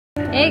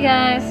Hey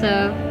guys,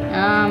 so,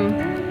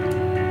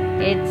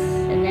 it's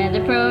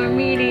another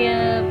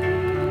Primordia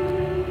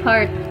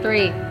part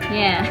 3,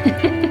 yeah.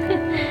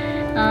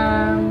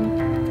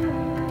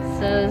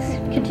 So it's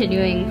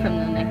continuing from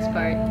the next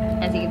part.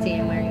 As you can see,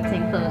 I'm wearing the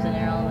same clothes and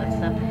all that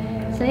stuff.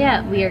 So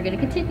yeah, we are gonna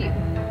continue.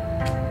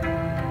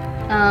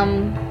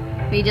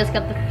 We just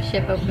got the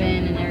ship open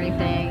and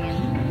everything,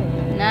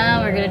 and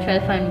now we're gonna try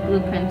to find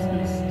blueprints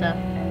and stuff.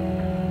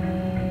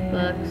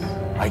 Books.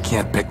 I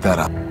can't pick that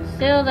up.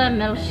 Still that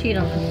metal sheet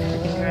on the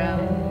freaking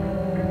ground.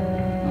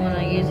 I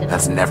wanna use it.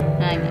 That's never.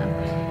 I know.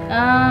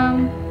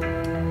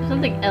 There's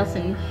something else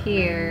in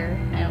here,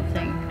 I don't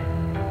think.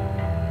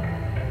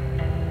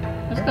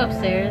 Let's go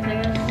upstairs, I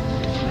guess.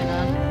 Why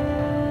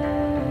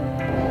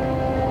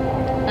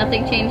not?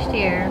 Nothing changed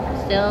here.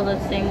 Still the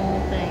same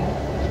old thing.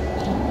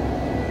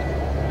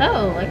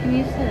 Oh, I can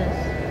use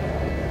this.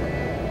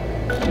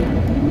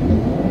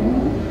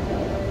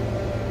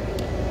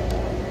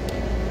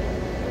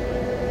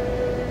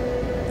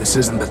 This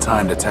isn't the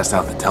time to test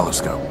out the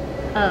telescope.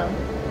 Oh.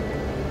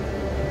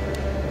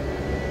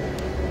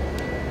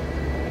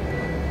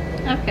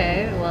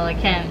 Okay, well I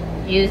can't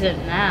use it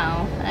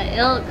now.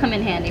 It'll come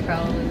in handy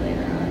probably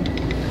later on.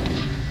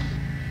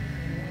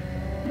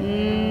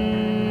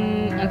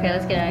 Okay,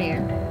 let's get out of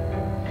here.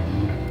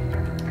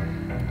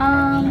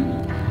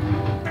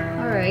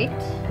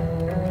 Alright.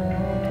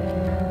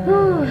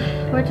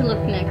 Where to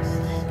look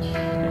next?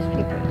 There's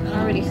papers. I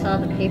already saw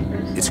the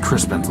papers. It's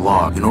Crispin's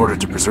log. In order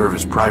to preserve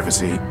his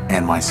privacy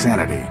and my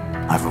sanity,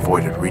 I've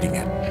avoided reading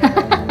it.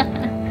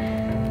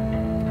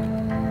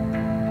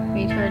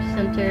 Recharge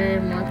center,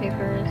 more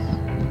papers.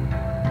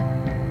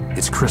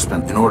 It's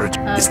Crispin. In order to...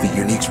 It's the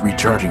Unique's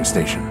recharging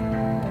station.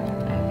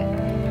 Okay.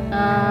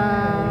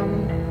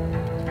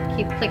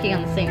 Keep clicking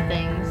on the same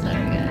thing. Sorry,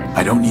 guys.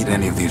 I don't need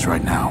any of these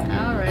right now.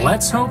 Alright.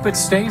 Let's hope it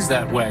stays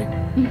that way.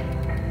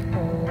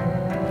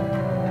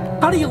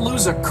 How do you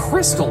lose a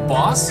crystal,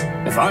 boss?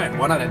 If I had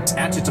one, I'd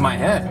attach it to my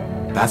head.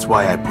 That's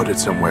why I put it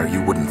somewhere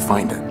you wouldn't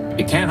find it.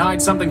 You can't hide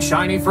something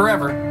shiny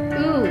forever.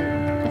 Ooh,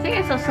 I think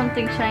I saw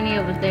something shiny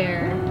over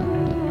there.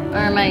 Or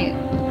am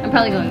I'm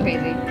probably going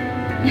crazy.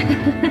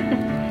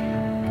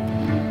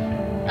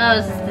 Oh,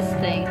 it's this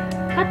thing.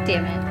 God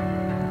damn it.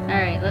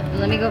 Alright,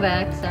 let me go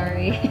back,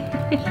 sorry.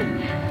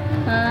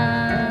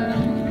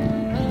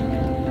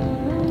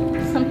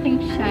 Something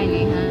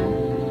shiny, huh?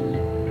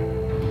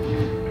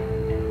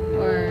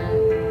 Or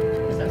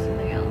is that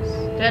something else?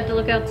 Do I have to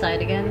look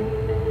outside again?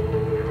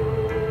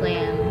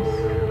 Plans.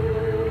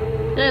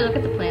 Did I look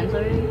at the plans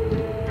already?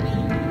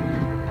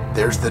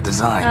 There's the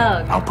design. Oh,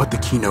 okay. I'll put the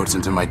keynotes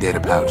into my data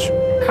pouch.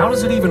 How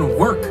does it even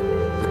work?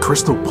 The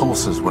crystal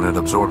pulses when it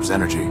absorbs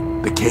energy.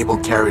 The cable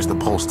carries the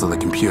pulse to the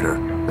computer.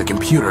 The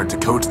computer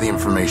decodes the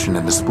information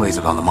and displays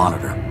it on the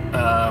monitor.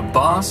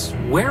 Boss,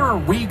 where are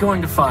we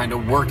going to find a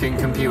working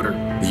computer?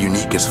 The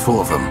Unique is full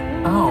of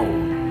them. Oh,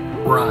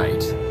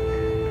 right.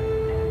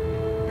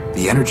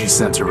 The energy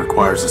sensor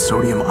requires a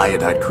sodium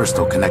iodide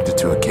crystal connected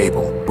to a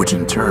cable, which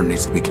in turn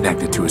needs to be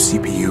connected to a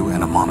CPU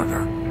and a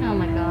monitor. Oh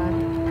my god.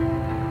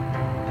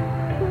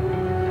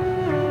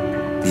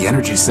 The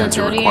energy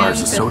sensor requires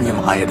a sodium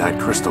iodide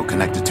crystal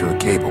connected to a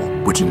cable,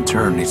 which in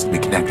turn needs to be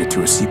connected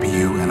to a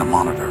CPU and a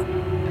monitor.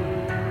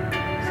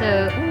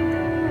 So,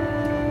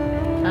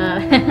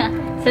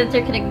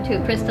 sensor connected to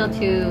a crystal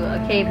to a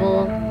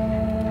cable,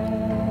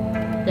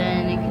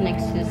 then it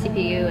connects to the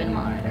CPU and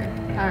monitor.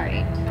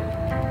 Alright.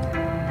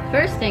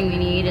 First thing we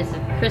need is a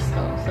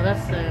crystal, so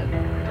that's the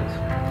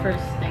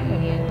first thing we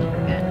need to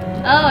look at.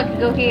 Oh, I can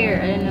go here.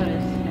 I didn't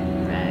notice.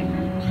 Rag.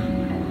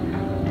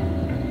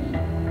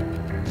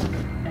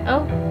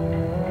 Oh.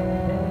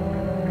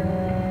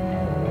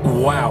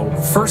 Wow,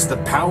 first the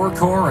power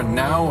core and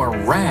now a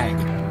rag.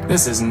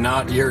 This is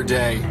not your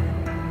day.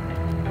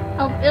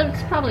 Oh,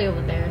 it's probably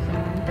over there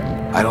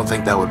somewhere. I don't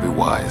think that would be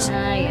wise.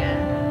 Yeah.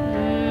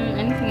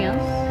 Anything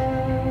else?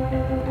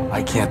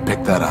 I can't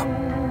pick that up.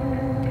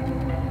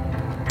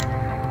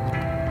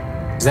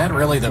 Is that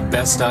really the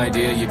best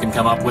idea you can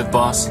come up with,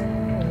 boss?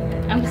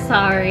 I'm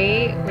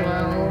sorry.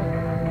 Well...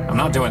 I'm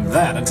not doing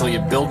that until you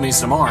build me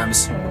some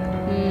arms.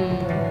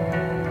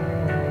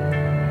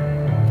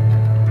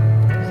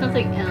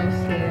 Something else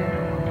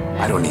here.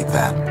 I don't need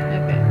that.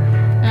 Okay.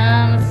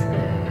 Let's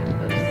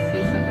go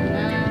see something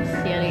else.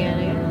 Yada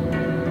yada yada.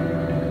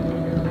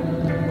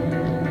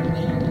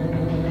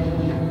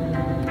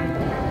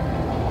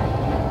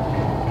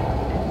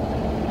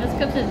 Let's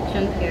go to the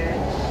junkyard.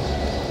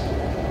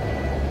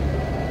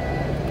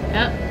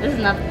 Oh, this is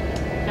not...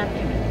 God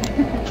damn it.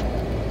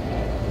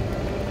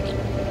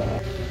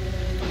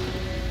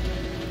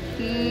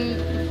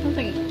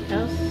 Something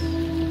else?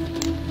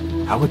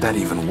 How would that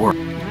even work? I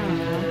don't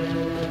know.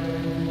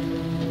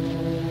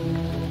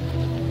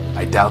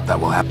 I doubt that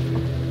will happen.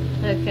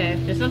 Okay, if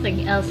there's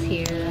nothing else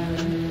here,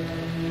 then...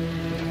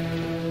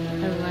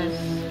 Unless...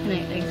 Can I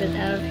exit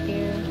out of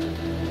here?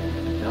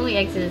 The only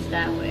exit is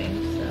that way,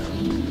 so...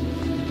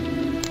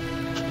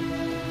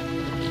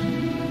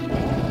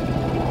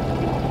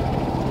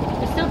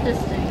 There's still this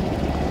thing.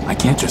 I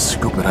can't just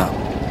scoop it up.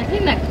 I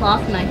think that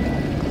cloth might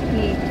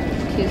be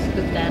to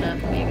scoop that up,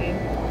 maybe.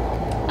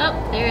 Oh,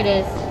 there it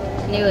is.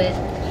 Knew it.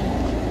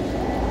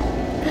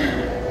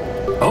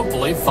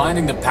 Hopefully,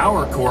 finding the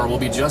power core will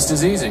be just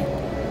as easy.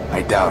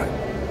 I doubt it.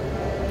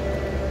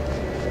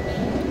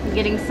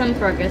 Getting some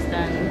progress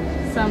done.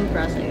 Some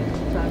progress.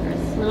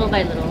 Little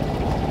by little.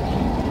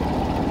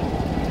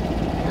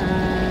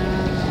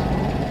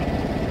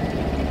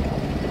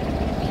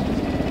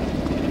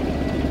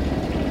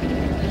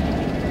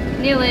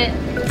 Knew it.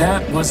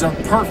 That was a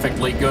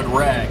perfectly good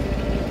rag.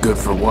 Good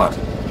for what?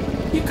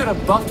 You could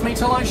have buffed me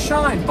till I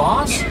shined,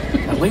 boss.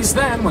 At least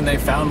then, when they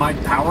found my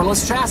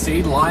powerless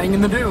chassis lying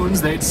in the dunes,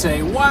 they'd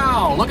say,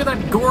 wow, look at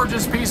that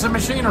gorgeous piece of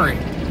machinery.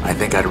 I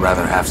think I'd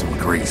rather have some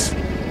grease.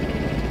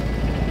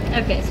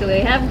 Okay, so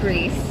we have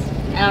grease.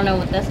 I don't know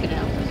what that's gonna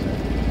help us with.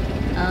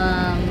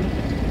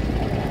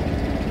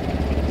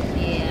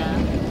 Yeah.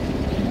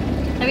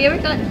 Have you ever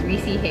gotten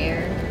greasy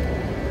hair?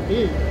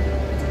 Ew,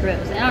 it's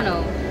gross. I don't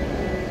know.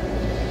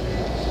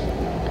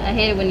 I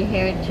hate it when your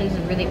hair turns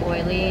really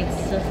oily.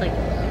 It's just like...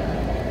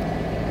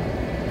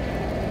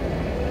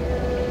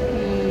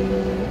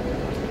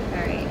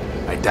 Alright.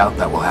 I doubt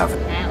that will have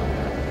it. Ow.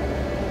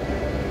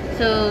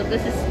 So,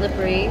 this is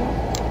slippery.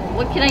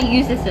 What can I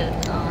use this on?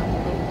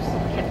 Oops, I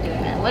kept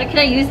doing that. What can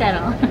I use that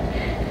on?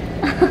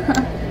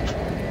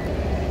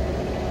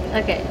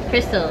 Okay,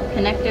 crystal,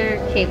 connector,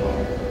 cable.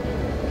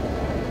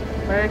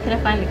 Where can I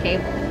find the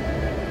cable?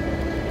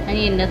 I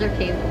need another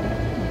cable.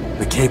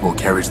 The cable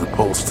carries the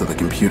pulse to the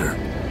computer.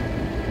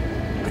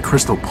 The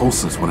crystal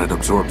pulses when it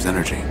absorbs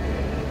energy.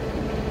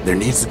 There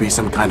needs to be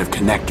some kind of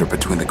connector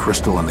between the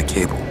crystal and the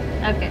cable.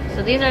 Okay,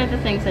 so these are the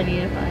things I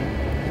need to find.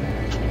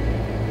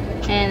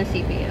 And the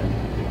CPU.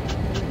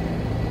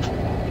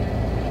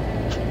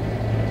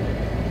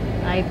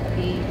 IP,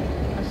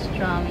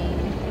 astronomy.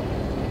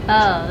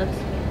 Oh, that's...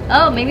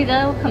 Oh, maybe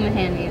that'll come in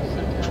handy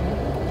sometime.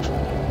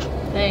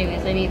 But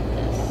anyways, I need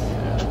this. So.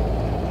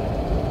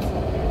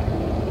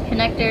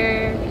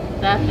 Connector,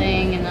 that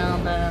thing, and all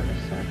the other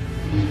stuff.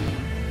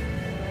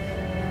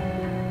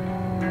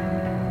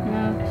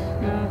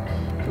 Notes,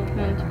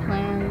 blueprint,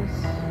 plans.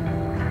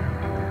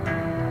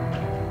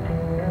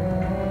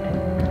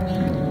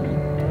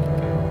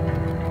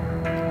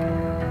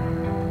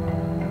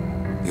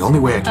 The only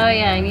way I can... Oh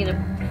yeah, I need to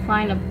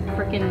find a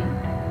frickin'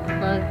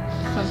 plug,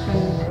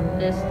 something,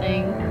 this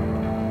thing.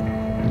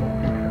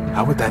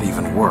 How would that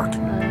even work?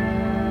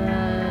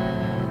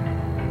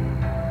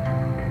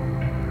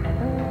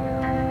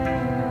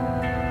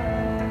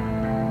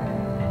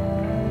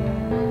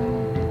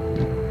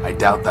 I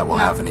doubt that will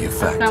have any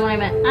effect. That's not what I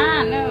meant.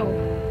 Ah, no.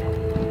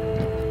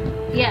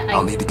 Yeah,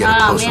 I'll need to get a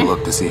closer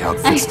look to see how it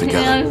fits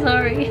together. I'm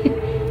sorry.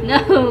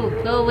 No,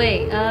 go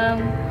away.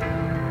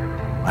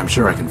 I'm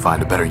sure I can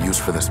find a better use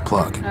for this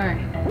plug.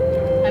 Alright.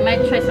 I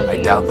might try something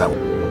I doubt that.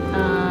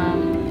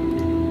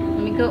 Let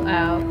me go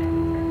out.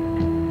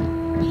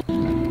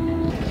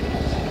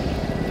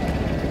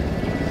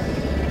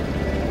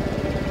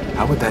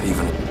 How would that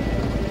even...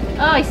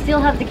 Oh, I still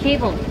have the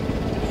cable.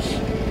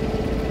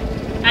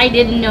 I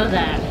didn't know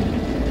that.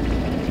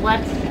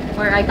 What?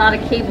 Or I got a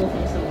cable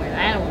from somewhere.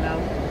 I don't know.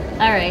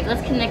 Alright,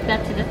 let's connect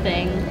that to the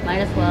thing. Might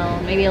as well.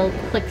 Maybe it'll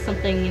click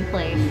something in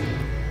place.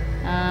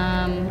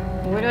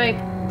 Where do I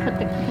put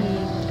the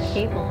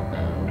cable,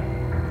 though?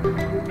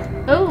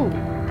 Oh!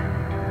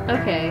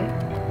 Okay.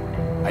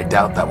 I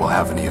doubt that will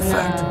have any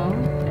effect. No.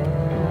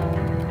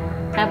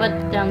 How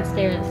about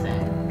downstairs,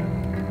 then?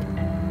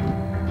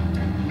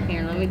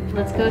 Here,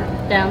 let's go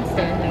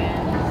downstairs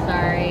again.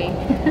 Sorry.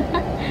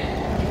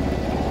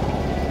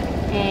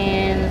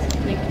 And let's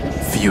connect this.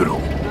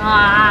 Futile.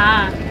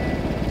 Ah!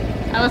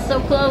 I was so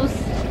close.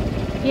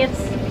 Yes,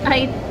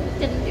 I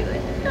didn't do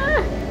it.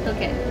 Ah,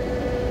 okay.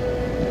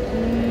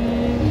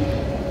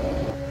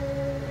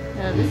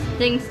 This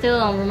thing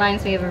still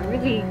reminds me of a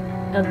really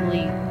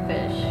ugly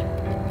fish.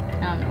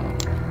 I don't know.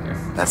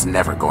 That's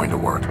never going to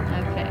work.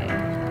 Okay.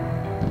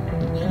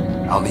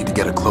 I'll need to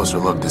get a closer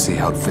look to see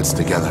how it fits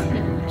together.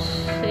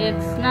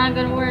 It's not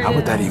gonna work. How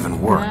would that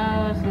even work?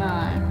 No, it's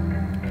not.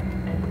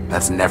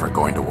 That's never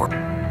going to work.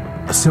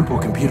 A simple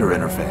computer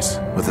interface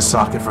with a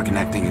socket for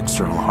connecting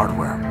external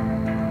hardware.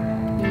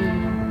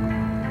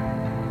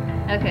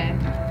 Okay.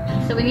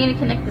 So we need to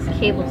connect this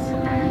cable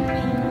somewhere.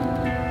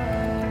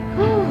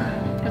 Whew.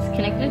 Let's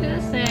connect it to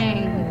this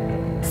thing.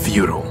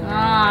 Futile.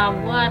 Ah,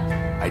 what?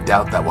 I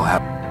doubt that will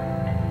happen.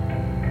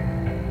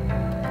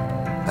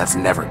 That's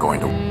never going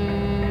to...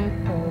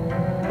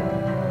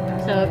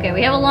 So, okay,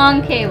 we have a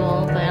long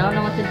cable, but I don't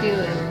know what to do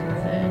with it.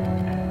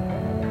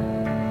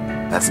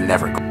 That's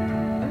never...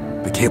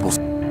 The cable's...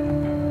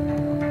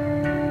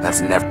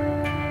 That's never...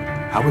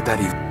 How would that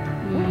even...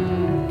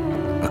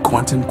 A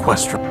quantum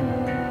question.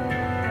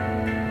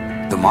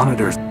 The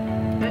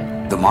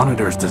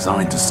monitor is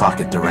designed to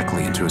socket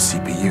directly into a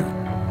CPU.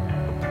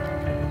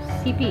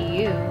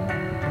 CPU?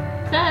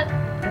 Is that...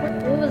 What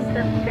was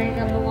that thing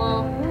on the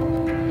wall?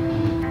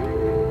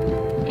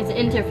 It's an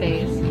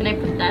interface. Can I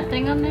put that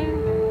thing on there?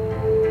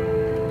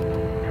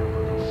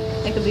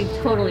 I could be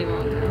totally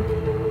wrong, though.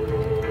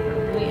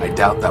 I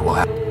doubt that will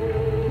happen.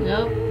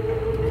 Nope.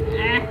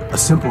 Ah. A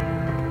simple...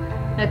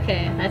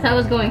 Okay, I thought I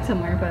was going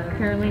somewhere, but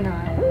apparently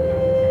not.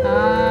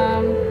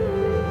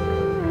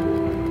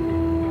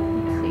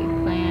 Let's see,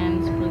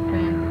 plans,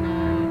 blueprint,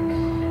 notes,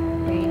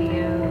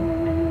 radio.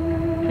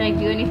 Can I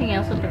do anything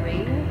else with the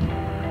radio?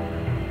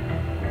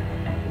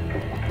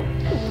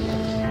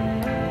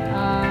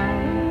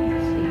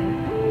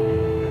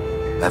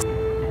 Let's see.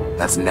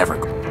 That's never.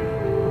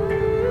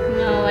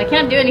 No, I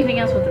can't do anything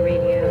else with the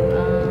radio.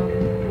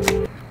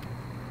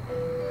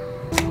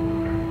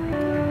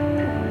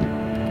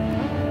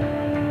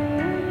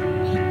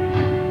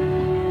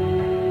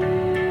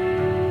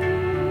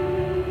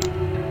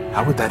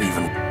 How would that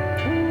even...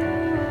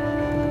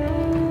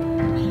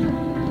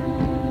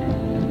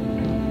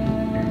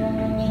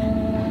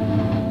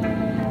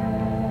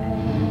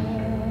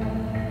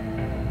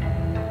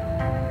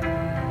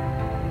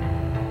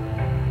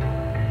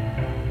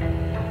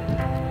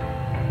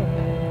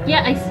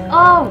 Yeah,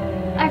 oh!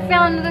 I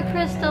found the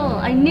crystal!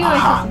 I knew I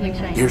saw something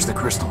shiny. Here's the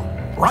crystal.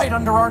 Right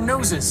under our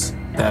noses.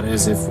 That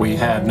is, if we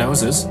had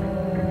noses.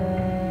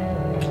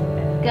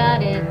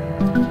 Got it.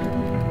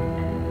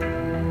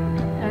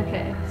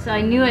 Okay, so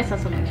I knew I saw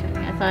something shiny.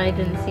 I thought I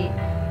didn't see.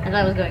 I thought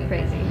I was going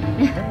crazy.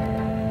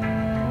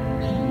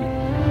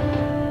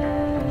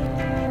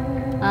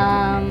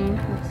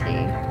 Let's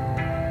see.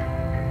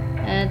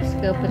 Let's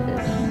go put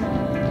this.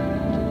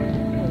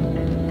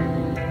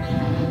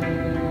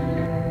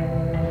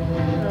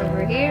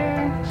 Over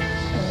here.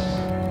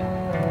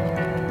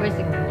 Where's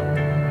the...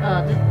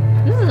 Oh,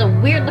 this is a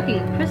weird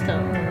looking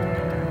crystal.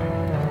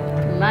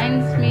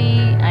 Reminds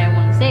me... I don't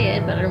want to say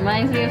it, but it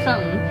reminds me of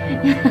something.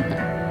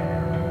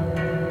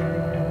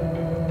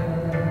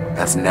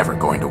 That's never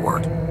going to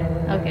work.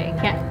 Okay,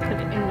 can't put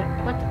it in the...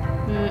 What?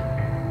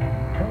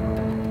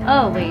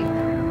 Oh, wait.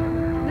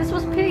 This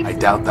was pigs. I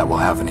doubt that will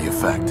have any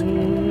effect.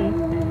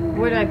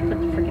 Where do I put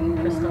the freaking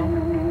crystal?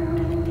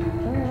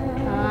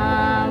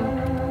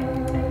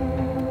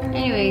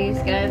 Anyways,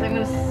 guys,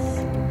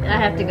 I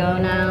have to go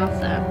now,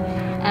 so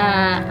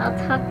I'll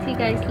talk to you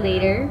guys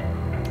later.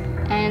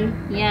 And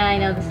yeah, I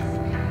know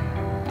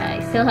I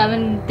still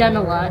haven't done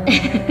a lot.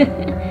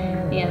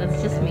 Yeah,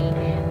 that's just me.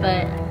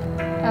 But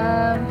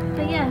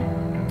yeah,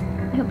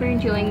 I hope you're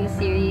enjoying the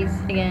series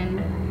again.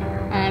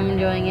 I'm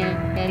enjoying it,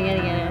 yada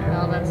yada yada,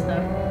 all that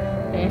stuff.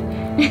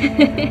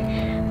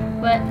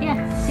 But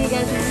yeah, see you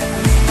guys next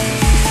time.